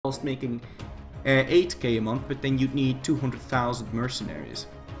whilst making 8k a month, but then you'd need 200,000 mercenaries.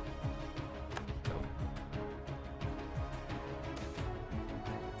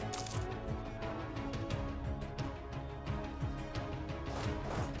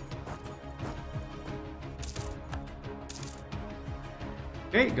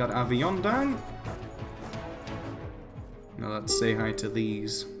 Okay, got Avion down. Now let's say hi to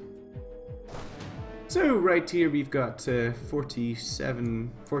these. So right here we've got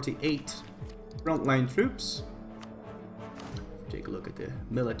 48 frontline troops. Take a look at the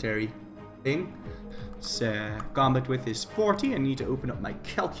military thing. Combat width is 40. I need to open up my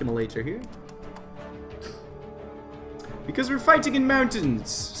calculator here. Because we're fighting in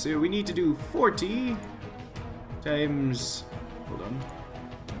mountains. So we need to do 40 times... Hold on.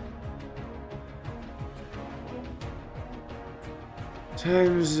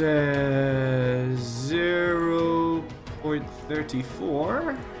 Times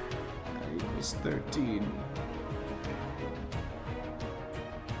 0.34 equals 13.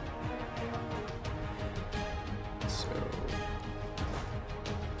 So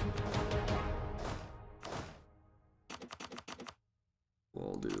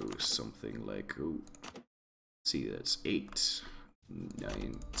we'll do something like, oh, see, that's 8,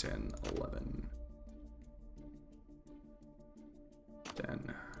 9, 10, 11.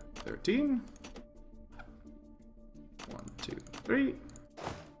 10, 13. 1, 2, 3.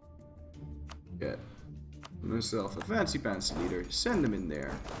 Get myself a fancy pants leader. Send them in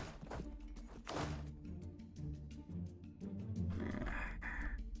there.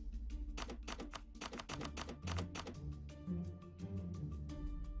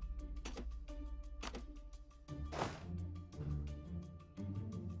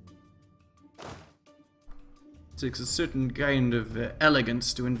 It takes a certain kind of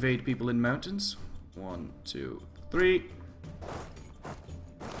elegance to invade people in mountains. 1, 2, 3.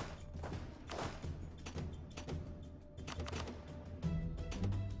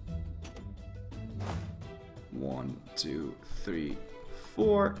 One, 2, 3,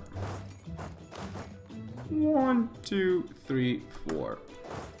 4. 1, 2, 3, 4.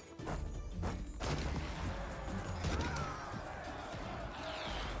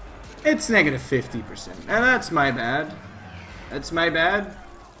 It's negative 50%. And that's my bad. That's my bad.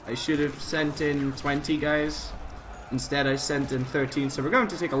 I should have sent in 20 guys. Instead I sent in 13. So we're going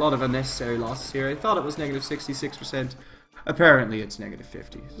to take a lot of unnecessary losses here. I thought it was negative 66%. Apparently it's negative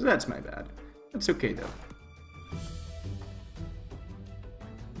 50. So that's my bad. That's okay though.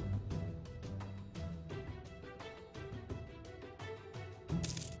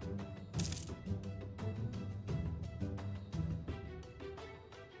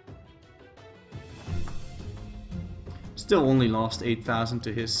 Still only lost 8,000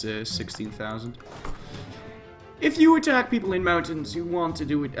 to his 16,000. If you attack people in mountains, you want to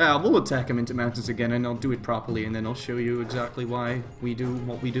do it... we'll attack them into mountains again, and I'll do it properly, and then I'll show you exactly why we do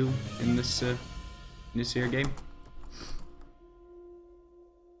what we do in this here game.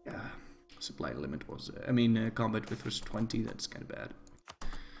 Yeah, supply limit was... combat width was 20, that's kind of bad.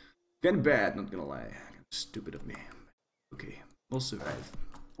 Kind of bad, not gonna lie. Stupid of me. Okay, we'll survive.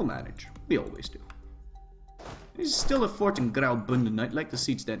 We'll manage. We always do. There's still a fort in Graubünden. I'd like to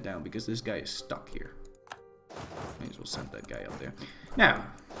siege that down because this guy is stuck here. May as well send that guy up there. Now,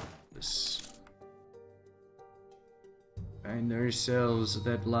 let's find ourselves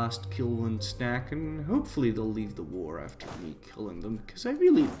that last kill and snack, and hopefully they'll leave the war after me killing them, because I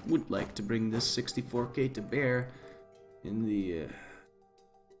really would like to bring this 64k to bear in the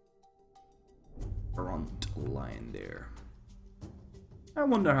front line there. I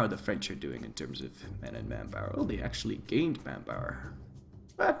wonder how the French are doing in terms of men and manpower. Well, they actually gained manpower.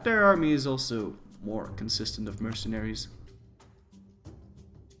 But their army is also more consistent of mercenaries.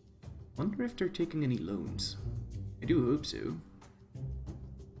 Wonder if they're taking any loans. I do hope so.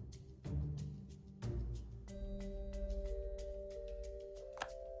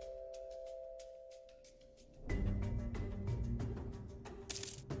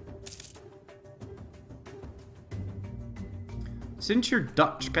 Since you're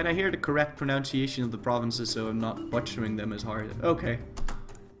Dutch, can I hear the correct pronunciation of the provinces so I'm not butchering them as hard? Okay.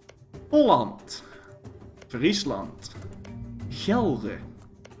 Holland, Friesland, Gelre,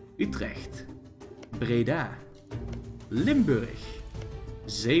 Utrecht, Breda, Limburg,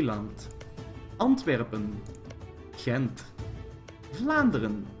 Zeeland, Antwerpen, Gent,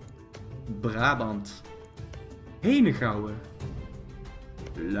 Vlaanderen, Brabant, Henegouwen,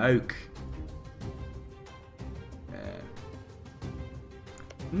 Luik,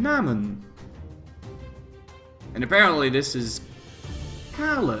 Namen. And apparently this is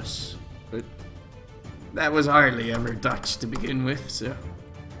Carlos, but that was hardly ever Dutch to begin with, so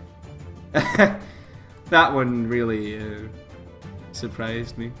That one really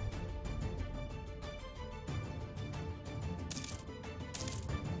surprised me.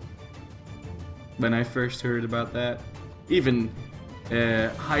 When I first heard about that. Even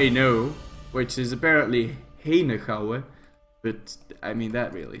Haino, which is apparently Henegouwen, but I mean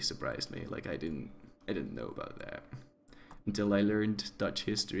that really surprised me. Like I didn't know about that until I learned Dutch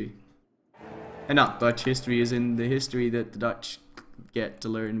history. And not Dutch history as in the history that the Dutch get to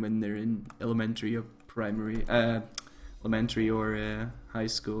learn when they're in elementary or primary, elementary or high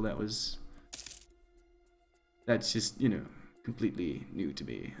school. That's just, you know, completely new to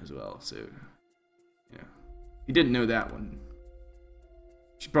me as well. So, you know, if you didn't know that one,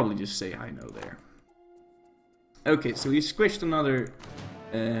 you should probably just say I know there. Okay, so we squished another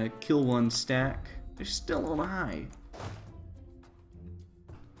kill one stack. They're still on high.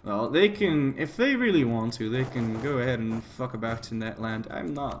 Well, they can, if they really want to, they can go ahead and fuck about in that land.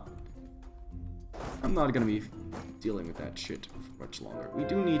 I'm not gonna be dealing with that shit for much longer. We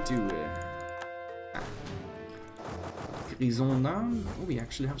do need to, Grison down. Oh, we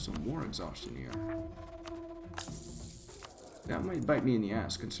actually have some more exhaustion here. That might bite me in the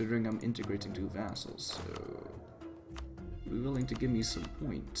ass, considering I'm integrating 2 vassals, so... Be willing to give me some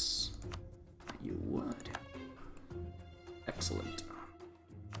points. You would. Excellent.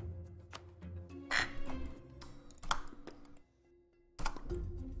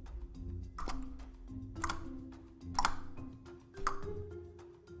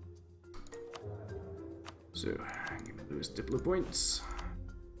 So, give me those Diplo points.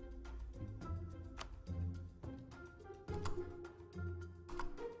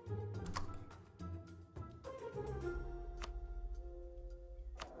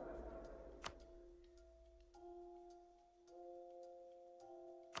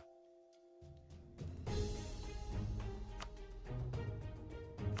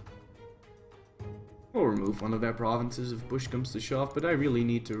 We'll remove one of their provinces if push comes to shove, but I really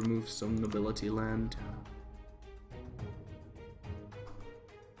need to remove some nobility land.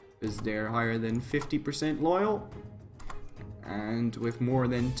 Is they're higher than 50% loyal, and with more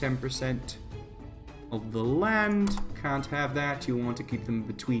than 10% of the land, can't have that. You want to keep them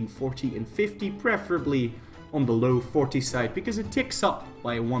between 40 and 50, preferably on the low 40 side, because it ticks up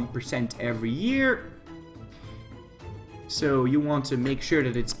by 1% every year. So you want to make sure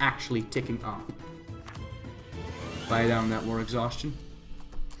that it's actually ticking up. Buy down that war exhaustion.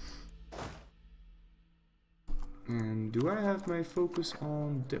 And do I have my focus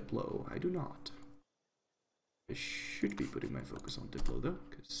on Diplo? I do not. I should be putting my focus on Diplo though,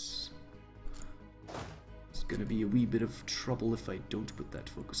 because it's gonna be a wee bit of trouble if I don't put that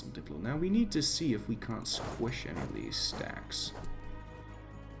focus on Diplo. Now we need to see if we can't squish any of these stacks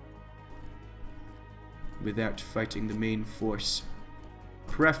without fighting the main force,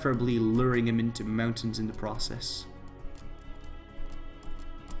 preferably luring him into mountains in the process.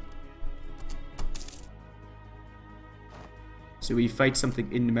 So we fight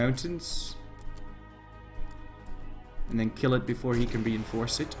something in the mountains, and then kill it before he can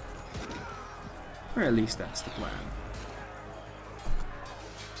reinforce it. Or at least that's the plan.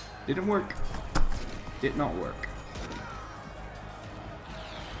 Didn't work. Did not work.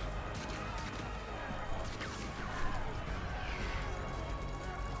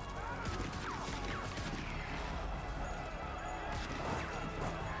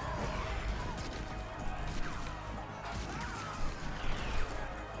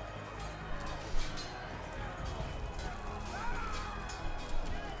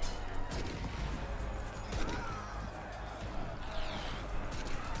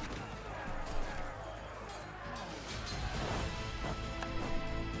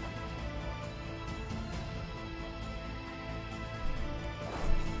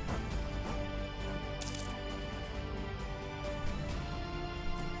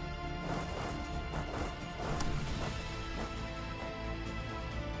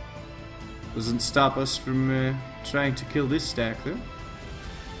 Doesn't stop us from trying to kill this stack, though.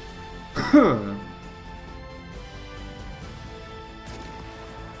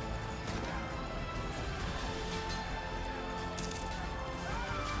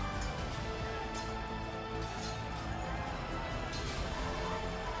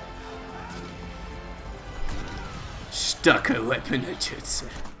 Stuck a weapon at Jutsu.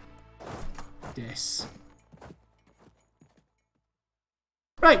 Yes.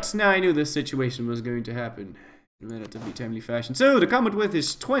 Right, now I knew this situation was going to happen in a relatively timely fashion. So, the combat width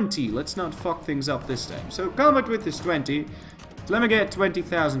is 20. Let's not fuck things up this time. So, combat width is 20. So let me get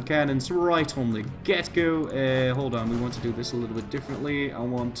 20,000 cannons right on the get-go. Hold on, we want to do this a little bit differently. I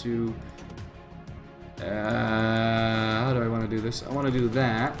want to... how do I want to do this? I want to do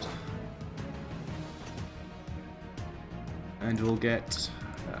that. And we'll get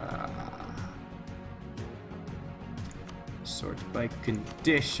sort by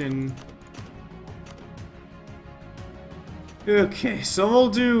condition. Okay, so we'll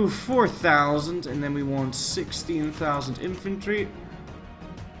do 4,000, and then we want 16,000 infantry.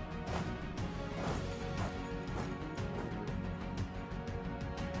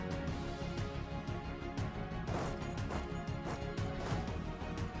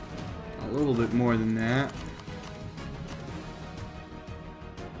 A little bit more than that.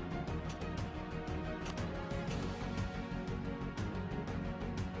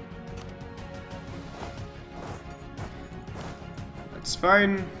 That's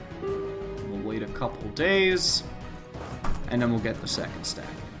fine. We'll wait a couple days, and then we'll get the second stack.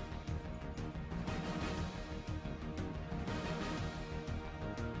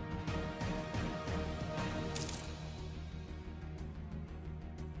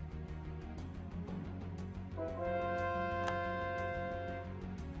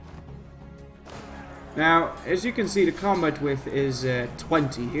 Now, as you can see, the combat width is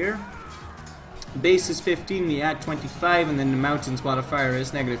 20 here. Base is 15, we add 25, and then the mountains modifier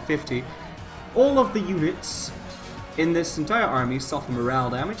is -50. All of the units in this entire army suffer morale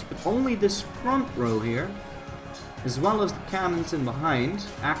damage, but only this front row here, as well as the cannons in behind,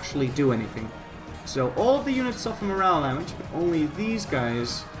 actually do anything. So all of the units suffer morale damage, but only these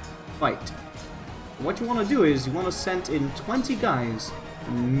guys fight. What you want to do is, you want to send in 20 guys,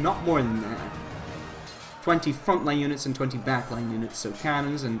 not more than that. 20 frontline units and 20 backline units, so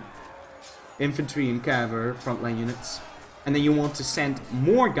cannons and infantry and cavalry frontline units. And then you want to send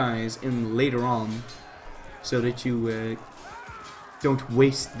more guys in later on, so that you don't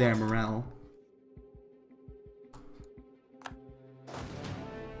waste their morale.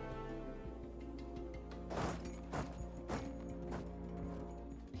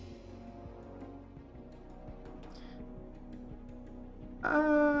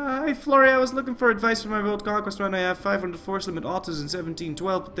 Hi Florry, I was looking for advice for my World Conquest run. I have 500 force limit autos in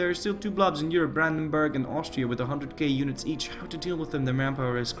 1712, but there are still 2 blobs in Europe, Brandenburg and Austria, with 100k units each. How to deal with them? Their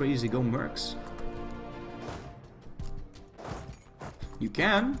manpower is crazy. Go Mercs. You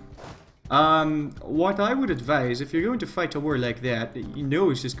can. What I would advise, if you're going to fight a war like that, you know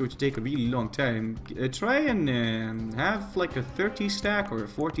it's just going to take a really long time, try and have like a 30 stack or a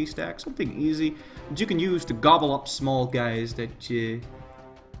 40 stack, something easy that you can use to gobble up small guys that you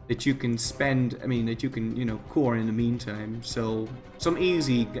can spend, that you can, you know, core in the meantime. So, some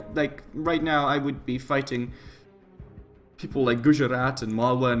easy, like, right now I would be fighting people like Gujarat and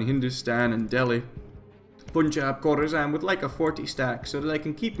Malwa and Hindustan and Delhi, Punjab, Khorasan with like a 40 stack, so that I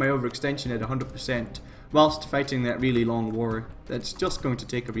can keep my overextension at 100% whilst fighting that really long war that's just going to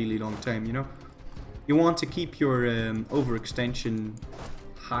take a really long time, you know? You want to keep your overextension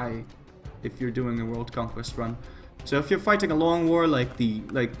high if you're doing a world conquest run. So if you're fighting a long war like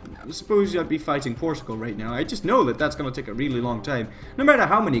suppose I'd be fighting Portugal right now, I just know that that's going to take a really long time, no matter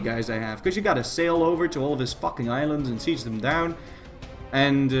how many guys I have, because you got to sail over to all of his fucking islands and siege them down,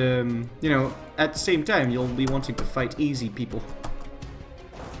 and you know, at the same time you'll be wanting to fight easy people.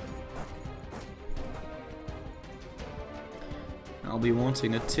 I'll be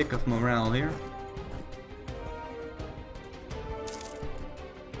wanting a tick of morale here.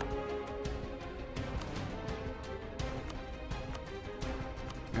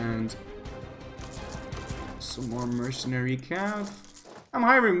 And some more mercenary cav. I'm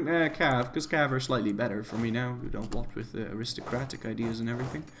hiring cav because cav are slightly better for me now. We don't lot with aristocratic ideas and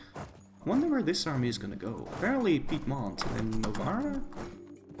everything. I wonder where this army is gonna go. Apparently Piedmont and Novara?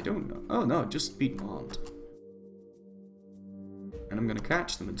 I don't know. Oh no, just Piedmont. And I'm gonna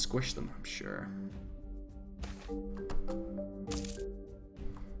catch them and squish them, I'm sure.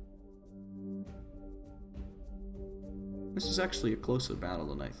 This is actually a closer battle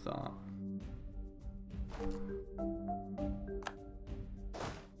than I thought.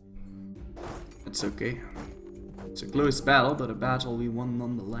 It's okay. It's a close battle, but a battle we won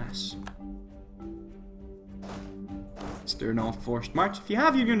nonetheless. Stern off forced march. If you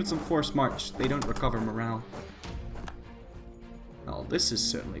have your units on forced march, they don't recover morale. Oh, this is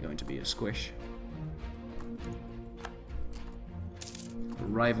certainly going to be a squish.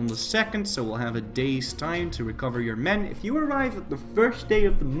 Arrive on the 2nd, so we'll have a day's time to recover your men. If you arrive at the first day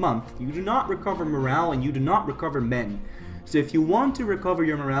of the month, you do not recover morale and you do not recover men. So if you want to recover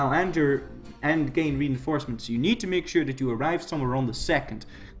your morale and gain reinforcements, you need to make sure that you arrive somewhere on the 2nd.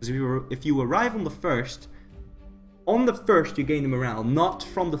 Because if you arrive on the 1st you gain the morale, not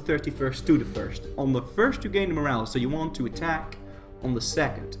from the 31st to the 1st. On the 1st you gain the morale, so you want to attack on the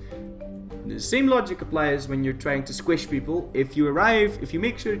 2nd. The same logic applies when you're trying to squish people. If you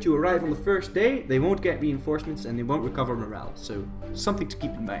make sure that you arrive on the first day, they won't get reinforcements and they won't recover morale. So, something to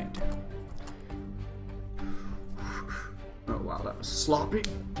keep in mind. Oh wow, that was sloppy.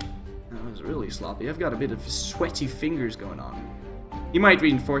 That was really sloppy. I've got a bit of sweaty fingers going on. You might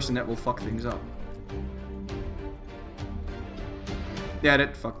reinforce and that will fuck things up. Yeah,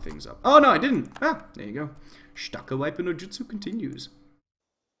 that fucked things up. Oh no, I didn't. Ah, there you go. Staka Waipa no Jutsu continues.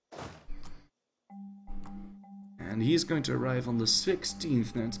 And he's going to arrive on the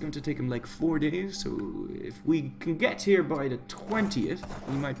 16th. Now, it's going to take him like 4 days, so if we can get here by the 20th,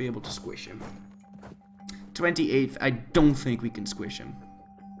 we might be able to squish him. 28th, I don't think we can squish him.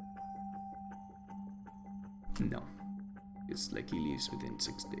 No. It's like he leaves within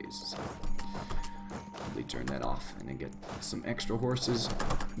 6 days, so probably turn that off and then get some extra horses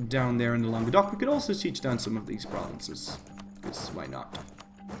down there in the Languedoc. We could also siege down some of these provinces, because why not?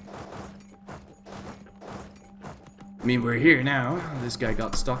 I mean, we're here now. This guy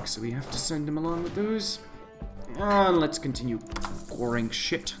got stuck, so we have to send him along with those. And let's continue goring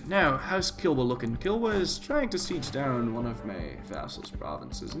shit. Now, how's Kilwa looking? Kilwa is trying to siege down one of my vassals'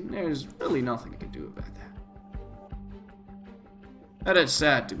 provinces, and there's really nothing I can do about that. That is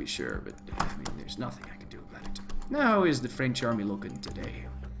sad to be sure, but I mean, there's nothing I can do about it. Now, how is the French army looking today?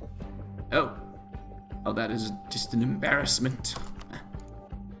 Oh, that is just an embarrassment.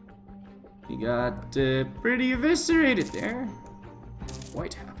 He got pretty eviscerated there.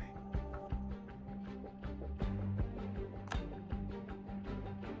 Quite happy.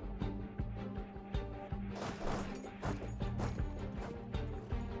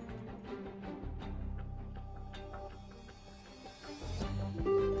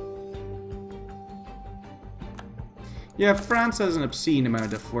 Yeah, France has an obscene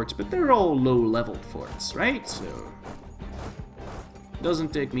amount of forts, but they're all low-level forts, right? So it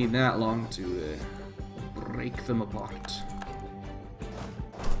doesn't take me that long to break them apart.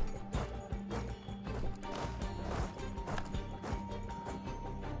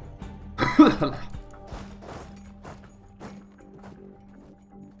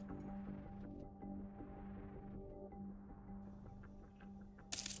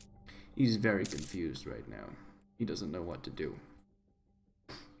 He's very confused right now. He doesn't know what to do.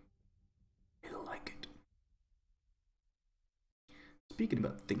 He'll like it. Speaking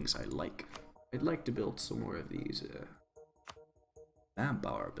about things I like, I'd like to build some more of these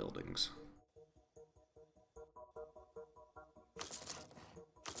manpower buildings.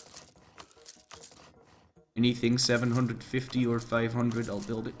 Anything 750 or 500, I'll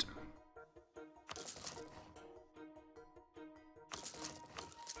build it.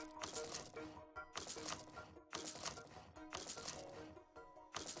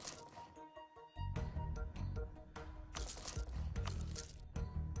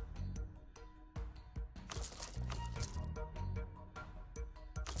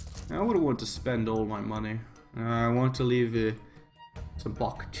 I wouldn't want to spend all my money. I want to leave some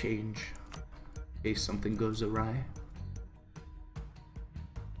pocket change in case something goes awry.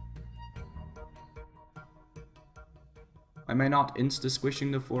 Am I not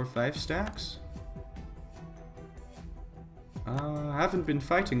insta-squishing the 4-5 stacks? I haven't been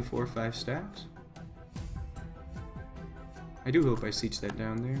fighting 4-5 stacks. I do hope I siege that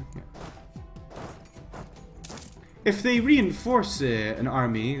down there. Yeah. If they reinforce an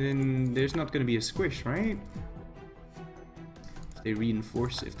army, then there's not going to be a squish, right? If they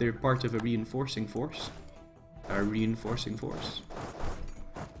reinforce, if they're part of a reinforcing force.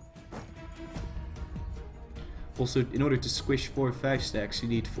 Also, in order to squish 4-5 stacks, you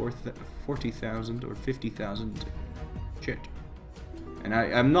need 40,000 or 50,000 shit. And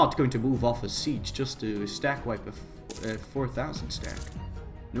I'm not going to move off a siege just to stack wipe a 4,000 stack.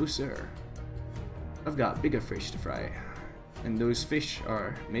 No, sir. I've got bigger fish to fry, and those fish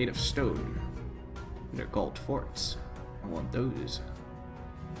are made of stone. They're called forts. I want those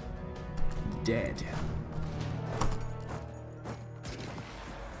dead.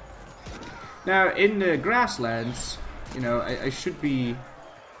 Now, in the grasslands, you know, I should be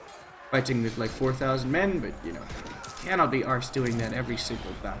fighting with like 4,000 men, but you know, cannot be arsed doing that every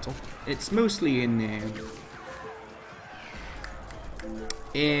single battle. It's mostly in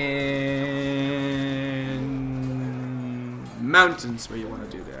mountains where you want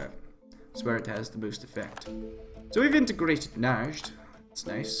to do that. It's where it has the most effect. So we've integrated Najd. It's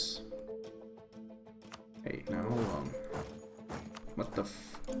nice. Hey, now hold on. What the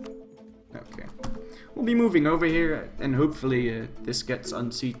f... Okay. We'll be moving over here, and hopefully this gets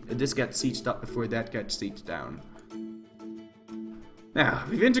sieged up before that gets sieged down. Now,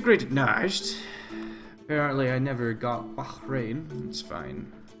 we've integrated Najd. Apparently I never got Bahrain. It's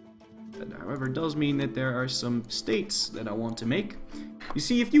fine. That, however, does mean that there are some states that I want to make. You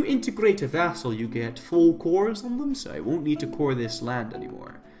see, if you integrate a vassal, you get full cores on them, so I won't need to core this land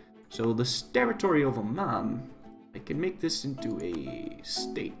anymore. So this territory of Oman, I can make this into a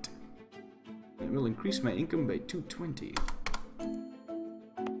state. It will increase my income by 220.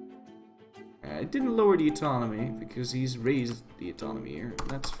 I didn't lower the autonomy because he's raised the autonomy here.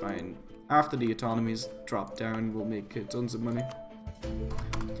 That's fine. After the autonomy's dropped down, we'll make tons of money.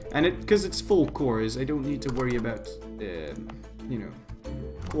 And because it's full cores, I don't need to worry about, you know,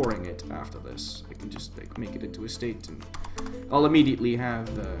 coring it after this. I can just like make it into a state, and I'll immediately have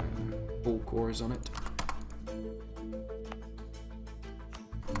full cores on it.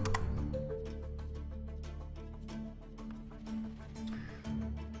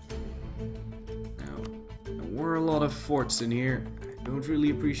 There were a lot of forts in here. I don't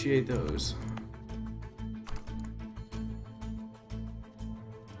really appreciate those.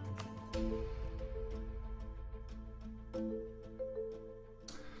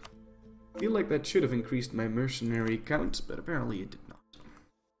 I feel like that should have increased my mercenary count, but apparently it did not.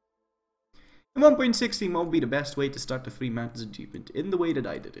 And 1.16 won't be the best way to start the Three Mountains achievement in the way that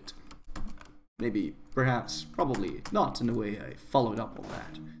I did it. Maybe, perhaps, probably not in the way I followed up on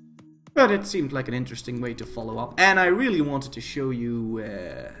that. But it seemed like an interesting way to follow up, and I really wanted to show you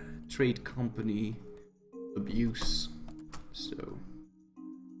trade company abuse. So,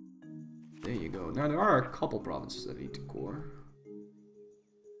 there you go. Now there are a couple provinces that need to core.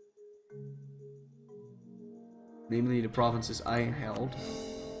 Namely the provinces I held.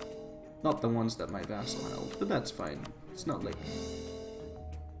 Not the ones that my vassal held, but that's fine. It's not like...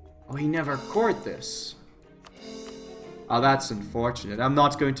 Oh, he never cored this. Oh, that's unfortunate. I'm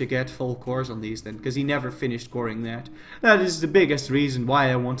not going to get full cores on these then, because he never finished coring that. That is the biggest reason why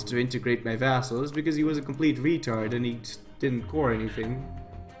I wanted to integrate my vassal, is because he was a complete retard and he didn't core anything.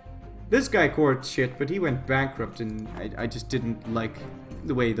 This guy cored shit, but he went bankrupt, and I just didn't like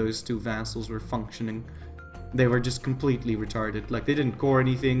the way those two vassals were functioning. They were just completely retarded. Like, they didn't core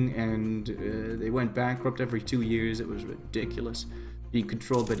anything, and they went bankrupt every 2 years. It was ridiculous. Being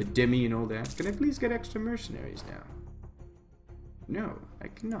controlled by the Demi and all that. Can I please get extra mercenaries now? No, I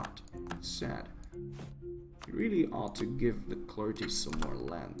cannot. It's sad. You really ought to give the clergy some more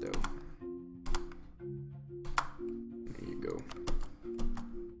land, though. There you go.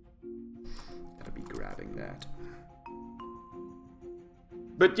 Gotta be grabbing that.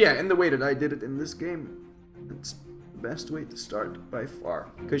 But yeah, in the way that I did it in this game, it's the best way to start by far,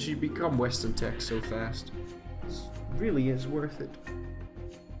 because you become Western tech so fast. It really is worth it.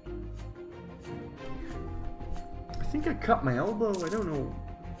 I think I cut my elbow, I don't know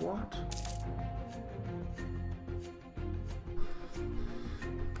what.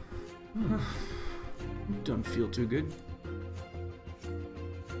 Don't feel too good.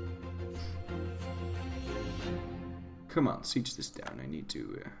 Come on, siege this down, I need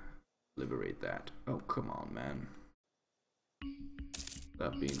to liberate that. Oh, come on, man.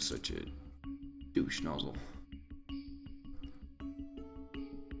 That being such a douche nozzle.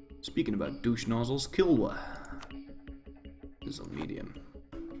 Speaking about douche nozzles, Kilwa is on medium.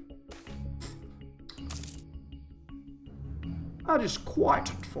 That is quite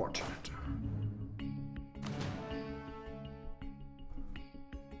unfortunate.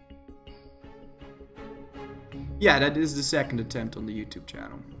 Yeah, that is the second attempt on the YouTube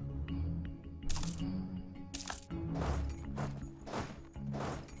channel.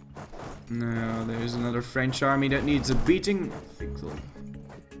 Now, there's another French army that needs a beating. I think they'll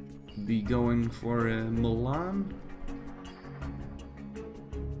be going for Milan.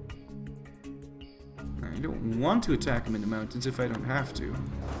 I don't want to attack them in the mountains if I don't have to.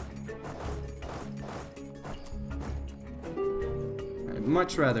 I'd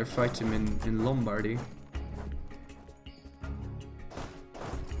much rather fight him in Lombardy.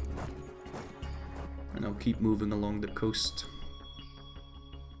 And I'll keep moving along the coast.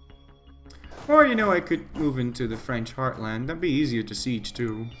 Or, you know, I could move into the French heartland. That'd be easier to siege,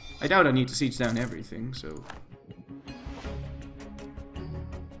 too. I doubt I need to siege down everything, so...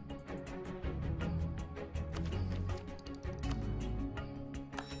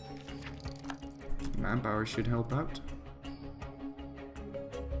 Manpower should help out.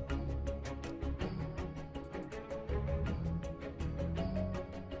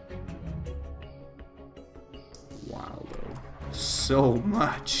 Wow, though. So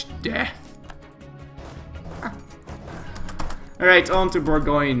much death! Alright, on to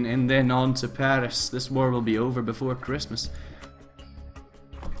Bourgogne, and then on to Paris. This war will be over before Christmas.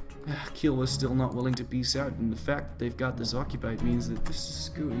 Kilwa's still not willing to peace out, and the fact that they've got this occupied means that this is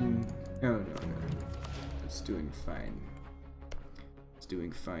going... No. It's doing fine. It's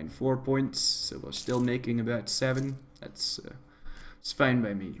doing fine. 4 points, so we're still making about 7. That's it's fine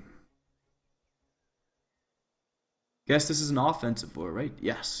by me. Guess this is an offensive war, right?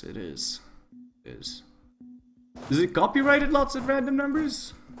 Yes, it is. It is. Is it copyrighted lots of random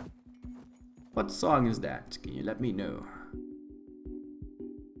numbers? What song is that? Can you let me know?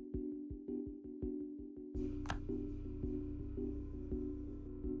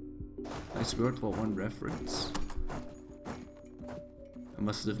 Nice World War I reference. I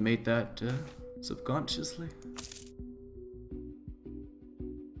must have made that subconsciously.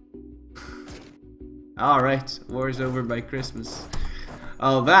 Alright, war's over by Christmas.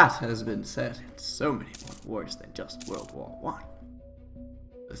 Oh, that has been said in so many more wars than just World War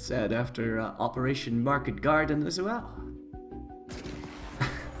I. Said after Operation Market Garden as well.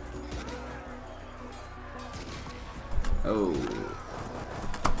 Oh.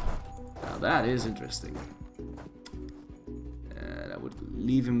 Now that is interesting. That would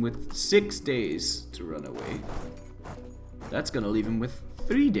leave him with 6 days to run away. That's gonna leave him with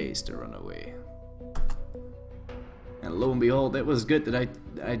 3 days to run away. And lo and behold, it was good that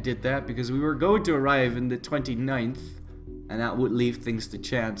I did that, because we were going to arrive in the 29th, and that would leave things to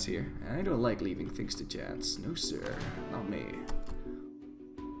chance here. And I don't like leaving things to chance. No sir, not me.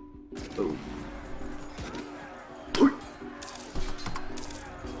 Boom.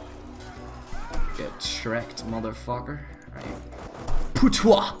 Get shreked, motherfucker. Right.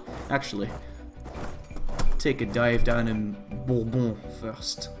 Putois! Actually, take a dive down in Bourbon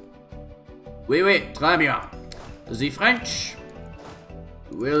first. Oui, oui, très bien. The French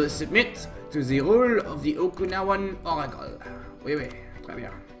will submit to the rule of the Okinawan Oracle. Oui, oui, très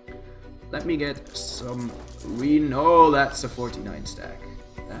bien. Let me get some green. Oh, that's a 49 stack.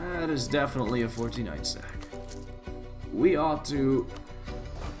 That is definitely a 49 stack. We ought to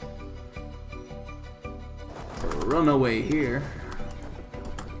run away here.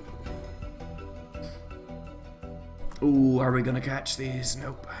 Ooh, are we gonna catch these?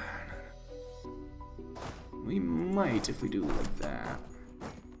 Nope. We might if we do like that.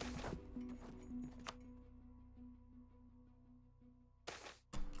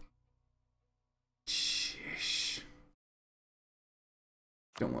 Sheesh.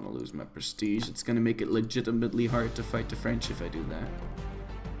 Don't want to lose my prestige. It's gonna make it legitimately hard to fight the French if I do that.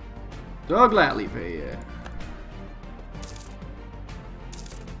 So I'll gladly pay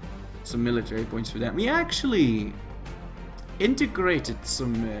some military points for that. We actually integrated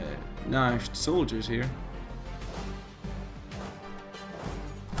some nashed soldiers here.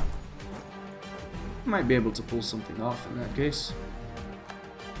 Might be able to pull something off in that case.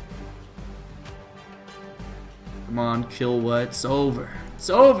 Come on, kill what? It's over. It's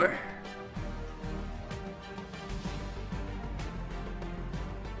over!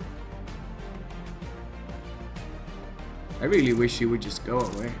 I really wish he would just go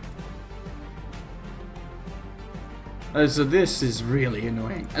away. So this is really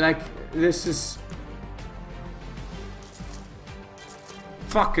annoying. Like, this is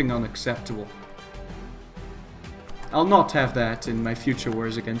fucking unacceptable. I'll not have that in my future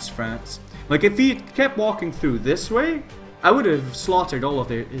wars against France. Like, if he kept walking through this way, I would have slaughtered all of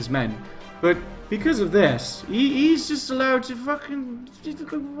his men. But because of this, he's just allowed to fucking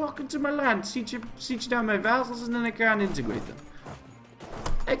walk into my land, siege down my vassals, and then I can't integrate them.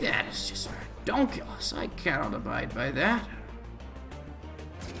 Like, that is just ridiculous. I cannot abide by that.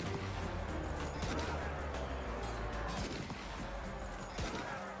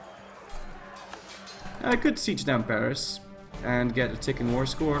 I could siege down Paris and get a ticking war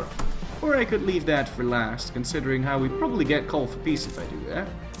score, or I could leave that for last, considering how we probably get call for peace if I do that,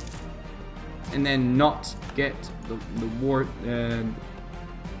 and then not get the war, the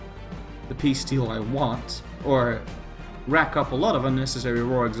peace deal I want, or rack up a lot of unnecessary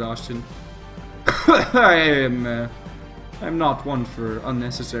war exhaustion. I'm not one for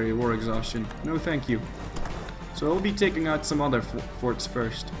unnecessary war exhaustion. No, thank you. So I'll be taking out some other forts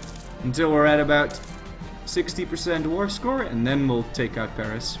first, until we're at about 60% war score, and then we'll take out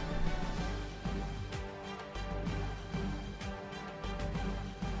Paris.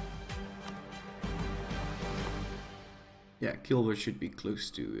 Yeah, Kilber should be close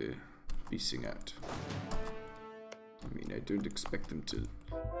to piecing out. I mean, I don't expect them to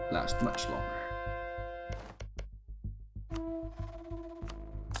last much longer.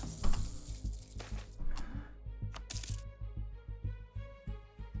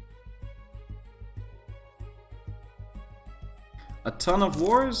 A ton of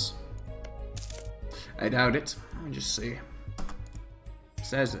wars? I doubt it. Let me just see. It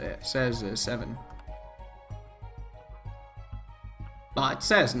says 7. Oh, it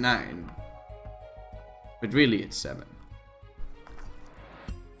says 9. But really it's 7.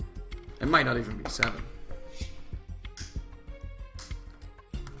 It might not even be 7.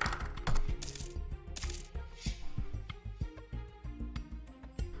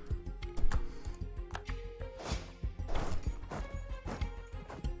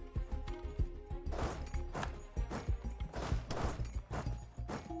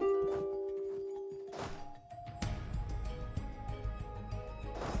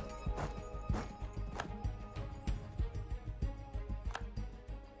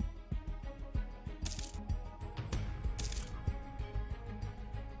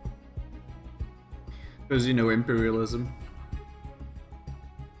 Because, you know, imperialism.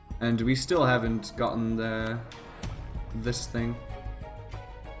 And we still haven't gotten this thing.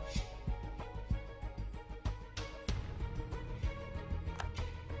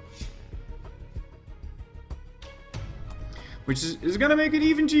 Which is gonna make it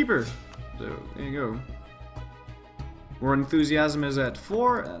even cheaper. So, there you go. War enthusiasm is at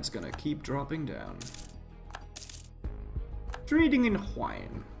 4, and it's gonna keep dropping down. Trading in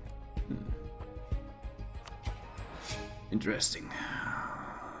Hawaiian. Interesting.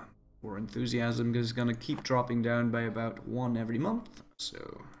 War enthusiasm is gonna keep dropping down by about 1 every month,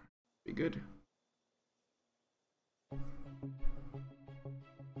 so be good.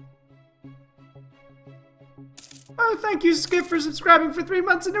 Oh, thank you, Skip, for subscribing for 3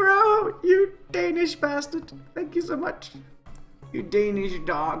 months in a row, you Danish bastard. Thank you so much, you Danish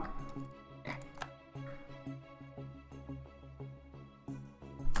dog.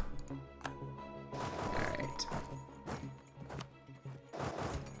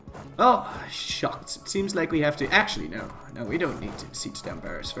 Oh, shucks. It seems like we have to... Actually, no. No, we don't need to siege down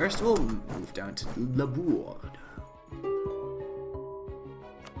Paris first. We'll move down to Labourd.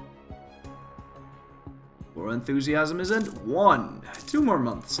 War enthusiasm is at 1. 2 more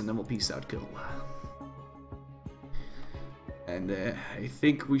months, and then we'll peace out Kill. And I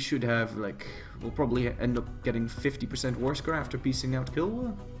think we should have, like... We'll probably end up getting 50% war score after piecing out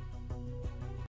Kill.